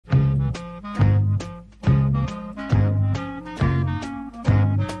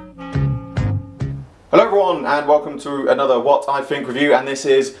Hello everyone and welcome to another What I Think review, and this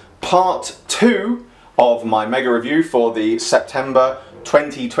is part 2 of my mega review for the September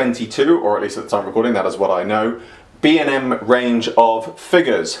 2022, or at least at the time of recording, that is what I know, B&M range of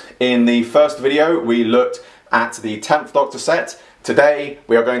figures. In the first video we looked at the 10th Doctor set. Today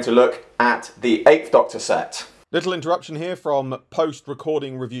we are going to look at the 8th Doctor set. Little interruption here from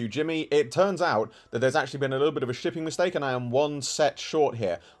post-recording review Jimmy. It turns out that there's actually been a little bit of a shipping mistake and I am one set short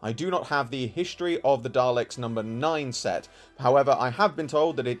here. I do not have the History of the Daleks number 9 set. However, I have been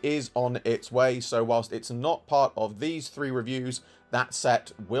told that it is on its way, so whilst it's not part of these 3 reviews, that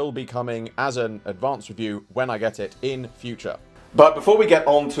set will be coming as an advanced review when I get it in future. But before we get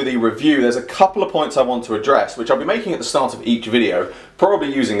on to the review, there's a couple of points I want to address, which I'll be making at the start of each video,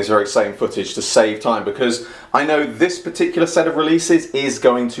 probably using this very same footage to save time, because I know this particular set of releases is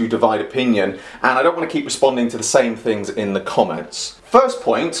going to divide opinion, and I don't want to keep responding to the same things in the comments. First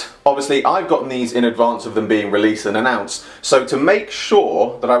point, obviously I've gotten these in advance of them being released and announced, so to make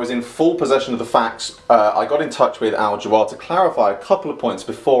sure that I was in full possession of the facts, I got in touch with Al Jawad to clarify a couple of points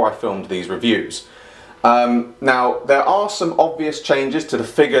before I filmed these reviews. Now, there are some obvious changes to the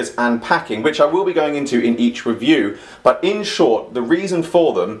figures and packing, which I will be going into in each review, but in short, the reason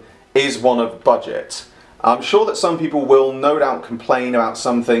for them is one of budget. I'm sure that some people will no doubt complain about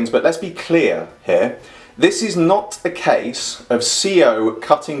some things, but let's be clear here. This is not a case of CO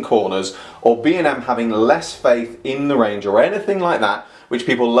cutting corners or B&M having less faith in the range or anything like that, which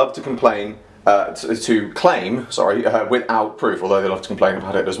people love to complain, claim, without proof, although they love to complain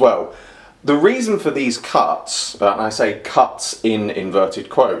about it as well. The reason for these cuts, and I say cuts in inverted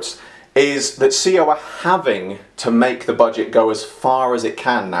quotes, is that CO are having to make the budget go as far as it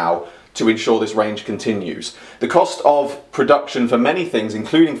can now to ensure this range continues. The cost of production for many things,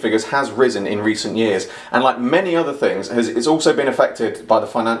 including figures, has risen in recent years, and like many other things, it's also been affected by the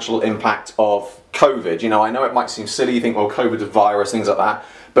financial impact of COVID. You know, I know it might seem silly, you think, well, COVID's a virus, things like that,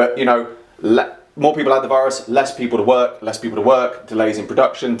 but, you know, more people had the virus, less people to work, delays in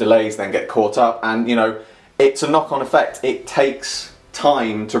production, delays then get caught up, and you know, it's a knock-on effect. It takes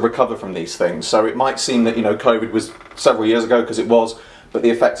time to recover from these things. So it might seem that, you know, COVID was several years ago, because it was, but the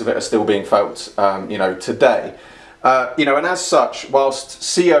effects of it are still being felt, you know, today. You know, and as such,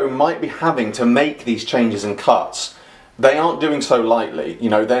 whilst CO might be having to make these changes and cuts, they aren't doing so lightly. You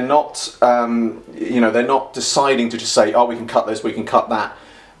know, they're not, they're not deciding to just say, oh, we can cut this, we can cut that.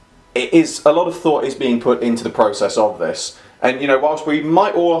 A lot of thought is being put into the process of this, and you know, whilst we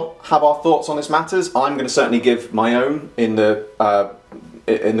might all have our thoughts on this matters, I'm going to certainly give my own in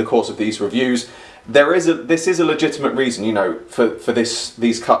the course of these reviews. This is a legitimate reason, you know, for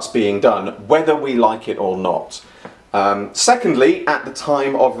these cuts being done, whether we like it or not. Secondly, at the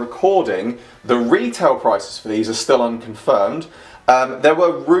time of recording, the retail prices for these are still unconfirmed. There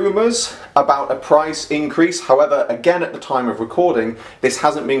were rumours about a price increase, however, again at the time of recording, this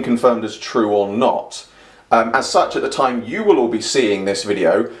hasn't been confirmed as true or not. As such, at the time you will all be seeing this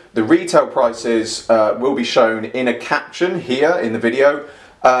video, the retail prices will be shown in a caption here in the video,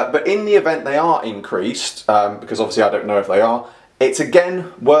 but in the event they are increased, because obviously I don't know if they are, it's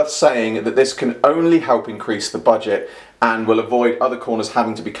again worth saying that this can only help increase the budget and will avoid other corners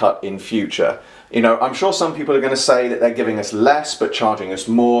having to be cut in future. You know, I'm sure some people are going to say that they're giving us less but charging us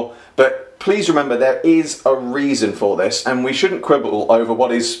more, but please remember there is a reason for this, and we shouldn't quibble over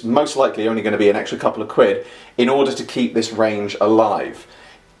what is most likely only going to be an extra couple of quid in order to keep this range alive.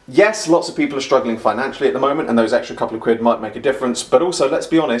 Yes, lots of people are struggling financially at the moment, and those extra couple of quid might make a difference, but also, let's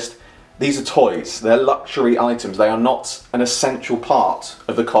be honest, these are toys. They're luxury items. They are not an essential part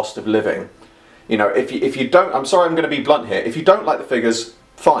of the cost of living. You know, if you don't, I'm sorry, I'm going to be blunt here, if you don't like the figures,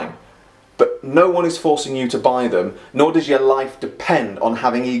 fine. But no one is forcing you to buy them, nor does your life depend on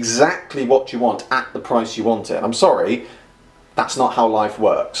having exactly what you want at the price you want it. I'm sorry, that's not how life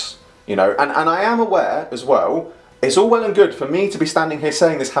works. You know, and I am aware as well, it's all well and good for me to be standing here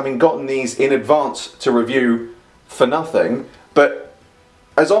saying this, having gotten these in advance to review for nothing, but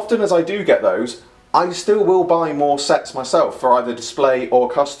as often as I do get those, I still will buy more sets myself for either display or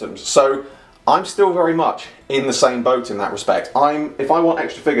customs. So I'm still very much in the same boat in that respect. If I want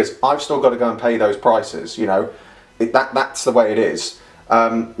extra figures, I've still got to go and pay those prices, you know. That's the way it is.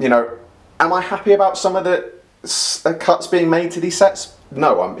 You know, am I happy about some of the cuts being made to these sets?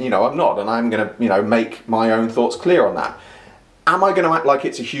 No, I'm not, and I'm going to, you know, make my own thoughts clear on that. Am I going to act like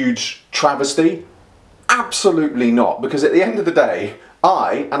it's a huge travesty? Absolutely not, because at the end of the day,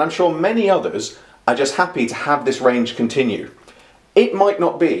 and I'm sure many others, are just happy to have this range continue. It might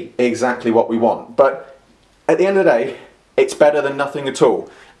not be exactly what we want, but at the end of the day, it's better than nothing at all.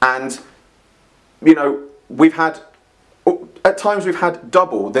 And, you know, at times we've had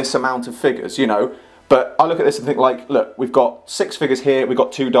double this amount of figures, you know, But I look at this and think like, look, we've got 6 figures here, we've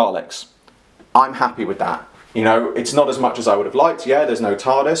got 2 Daleks. I'm happy with that. You know, it's not as much as I would have liked. Yeah, there's no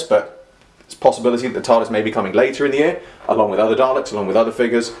TARDIS, but it's a possibility that the TARDIS may be coming later in the year, along with other Daleks, along with other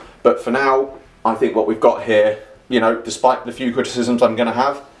figures. But for now, I think what we've got here, you know, despite the few criticisms I'm going to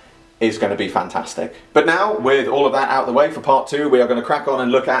have, is going to be fantastic. But now, with all of that out of the way for part 2, we are going to crack on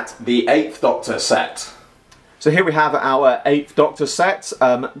and look at the 8th Doctor set. So here we have our 8th Doctor set.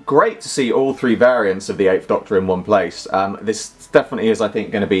 Great to see all 3 variants of the 8th Doctor in one place. This definitely is, I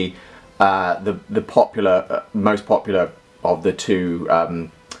think, going to be the popular, most popular of the two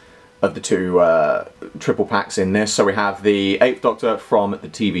triple packs in this. So we have the 8th Doctor from the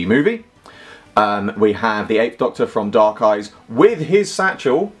TV movie. We have the 8th Doctor from Dark Eyes with his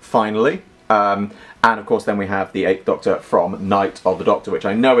satchel, finally. And of course then we have the 8th Doctor from Night of the Doctor, which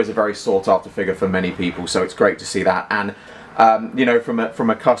I know is a very sought after figure for many people, so it's great to see that. And you know, from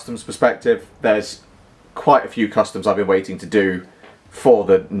a customs perspective, there's quite a few customs I've been waiting to do for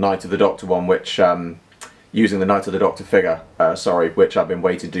the Night of the Doctor one, which using the Night of the Doctor figure, which I've been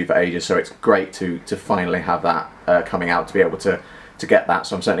waiting to do for ages, so it's great to finally have that coming out, to be able to get that.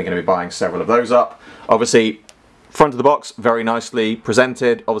 So I'm certainly going to be buying several of those up. Obviously, front of the box, very nicely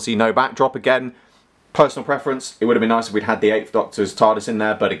presented. Obviously no backdrop again. Personal preference, it would have been nice if we'd had the 8th Doctor's TARDIS in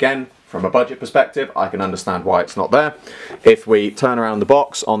there, but again, from a budget perspective, I can understand why it's not there. If we turn around the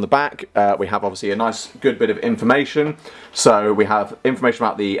box on the back, we have obviously a nice good bit of information. So we have information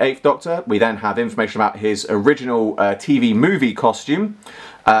about the 8th Doctor, we then have information about his original TV movie costume,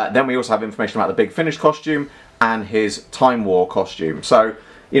 then we also have information about the Big Finish costume and his Time War costume. So,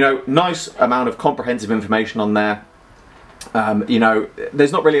 you know, nice amount of comprehensive information on there. You know,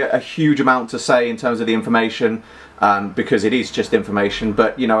 there's not really a huge amount to say in terms of the information, because it is just information,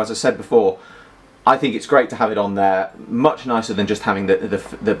 but you know, as I said before, I think it's great to have it on there, much nicer than just having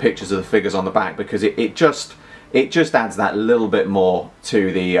the pictures of the figures on the back, because it just adds that little bit more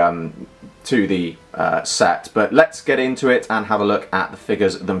to the set. But let's get into it and have a look at the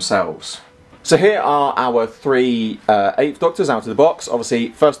figures themselves. So here are our 3 8th Doctors out of the box. Obviously,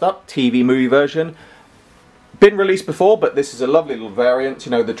 first up, TV movie version. Been released before, but this is a lovely little variant.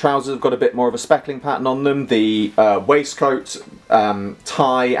 You know, the trousers have got a bit more of a speckling pattern on them. The waistcoat,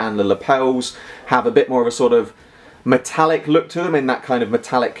 tie and the lapels have a bit more of a sort of metallic look to them, in that kind of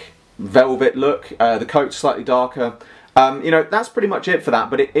metallic velvet look. The coat's slightly darker. You know, that's pretty much it for that,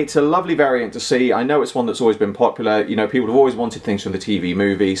 but it's a lovely variant to see. I know it's one that's always been popular. You know, people have always wanted things from the TV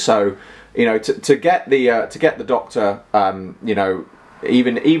movie, so you know, to get the Doctor, you know,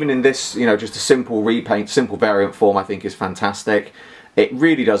 even in this, you know, just a simple repaint, simple variant form, I think is fantastic. It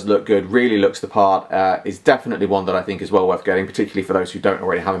really does look good, really looks the part. Is definitely one that I think is well worth getting, particularly for those who don't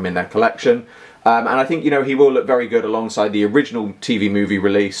already have him in their collection. And I think, you know, he will look very good alongside the original TV movie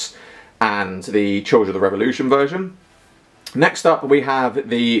release and the Children of the Revolution version. Next up we have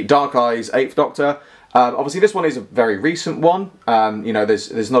the Dark Eyes 8th Doctor. Obviously this one is a very recent one. You know,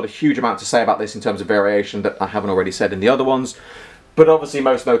 there's not a huge amount to say about this in terms of variation that I haven't already said in the other ones. But obviously,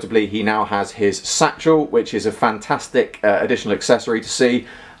 most notably, he now has his satchel, which is a fantastic additional accessory to see.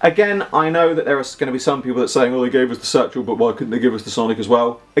 Again, I know that there are going to be some people that are saying, "Oh, they gave us the satchel, but why couldn't they give us the Sonic as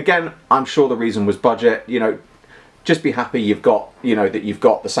well?" Again, I'm sure the reason was budget. You know, just be happy you've got, you know, that you've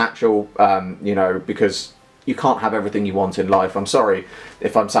got the satchel. You know, because you can't have everything you want in life. I'm sorry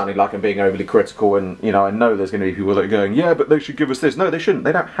if I'm sounding like I'm being overly critical, and you know, I know there's going to be people that are going, "Yeah, but they should give us this." No, they shouldn't.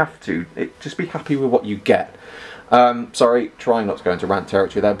 They don't have to. Just be happy with what you get. Sorry, trying not to go into rant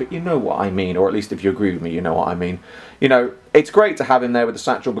territory there, but you know what I mean, or at least if you agree with me, you know what I mean. You know, it's great to have him there with the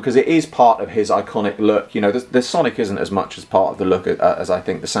satchel because it is part of his iconic look. You know, the Sonic isn't as much as part of the look as I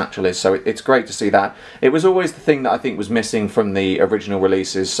think the satchel is, so it's great to see that. It was always the thing that I think was missing from the original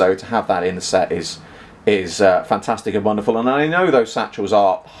releases, so to have that in the set is fantastic and wonderful. And I know those satchels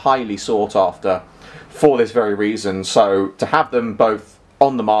are highly sought after for this very reason, so to have them both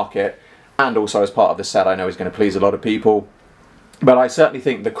on the market and also as part of the set, I know is going to please a lot of people. But I certainly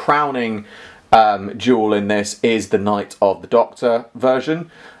think the crowning jewel in this is the Night of the Doctor version.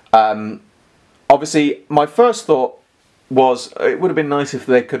 Obviously, my first thought was it would have been nice if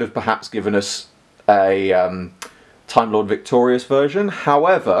they could have perhaps given us a Time Lord Victorious version.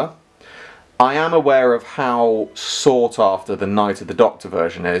 However, I am aware of how sought after the Night of the Doctor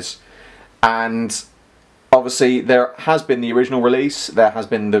version is, and obviously there has been the original release, there has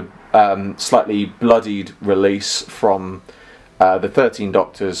been the slightly bloodied release from the 13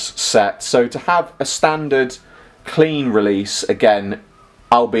 Doctors set, so to have a standard clean release again,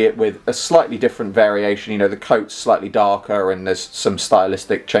 albeit with a slightly different variation, you know, the coat's slightly darker and there's some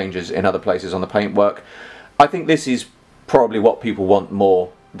stylistic changes in other places on the paintwork, I think this is probably what people want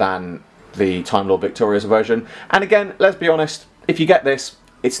more than the Time Lord Victorious version. And again, let's be honest, if you get this,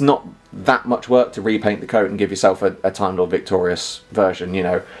 it's not that much work to repaint the coat and give yourself a Time Lord Victorious version, you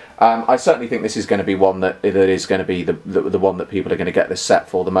know. I certainly think this is going to be one that is going to be the one that people are going to get this set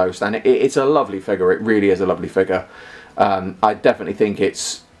for the most, and it's a lovely figure. It really is a lovely figure. I definitely think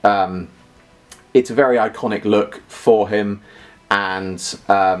it's a very iconic look for him, and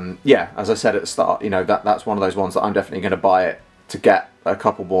yeah, as I said at the start, you know, that's one of those ones that I'm definitely going to buy it to get a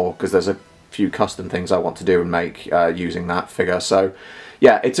couple more, because there's a few custom things I want to do and make using that figure. So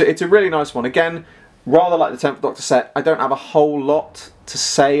yeah, it's a really nice one. Again, rather like the 10th Doctor set, I don't have a whole lot to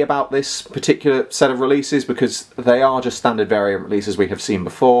say about this particular set of releases, because they are just standard variant releases we have seen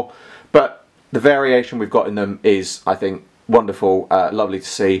before, but the variation we've got in them is, I think, wonderful, lovely to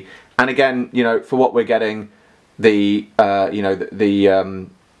see. And again, you know, for what we're getting, you know,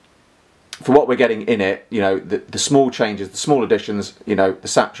 for what we're getting in it, you know, the small changes, the small additions, you know, the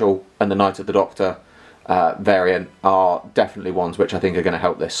Satchel and the Night of the Doctor variant are definitely ones which I think are going to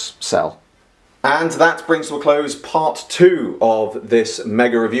help this sell. And that brings to a close part 2 of this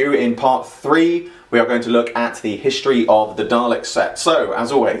mega review. In part 3, we are going to look at the history of the Dalek set. So,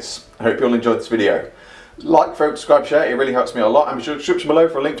 as always, I hope you all enjoyed this video. Like, favorite, subscribe, share, it really helps me a lot. And be sure to description below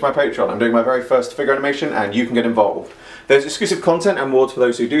for a link to my Patreon. I'm doing my very first figure animation and you can get involved. There's exclusive content and rewards for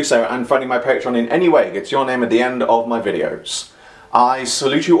those who do so, and funding my Patreon in any way gets your name at the end of my videos. I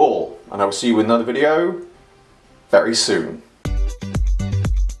salute you all, and I will see you with another video very soon.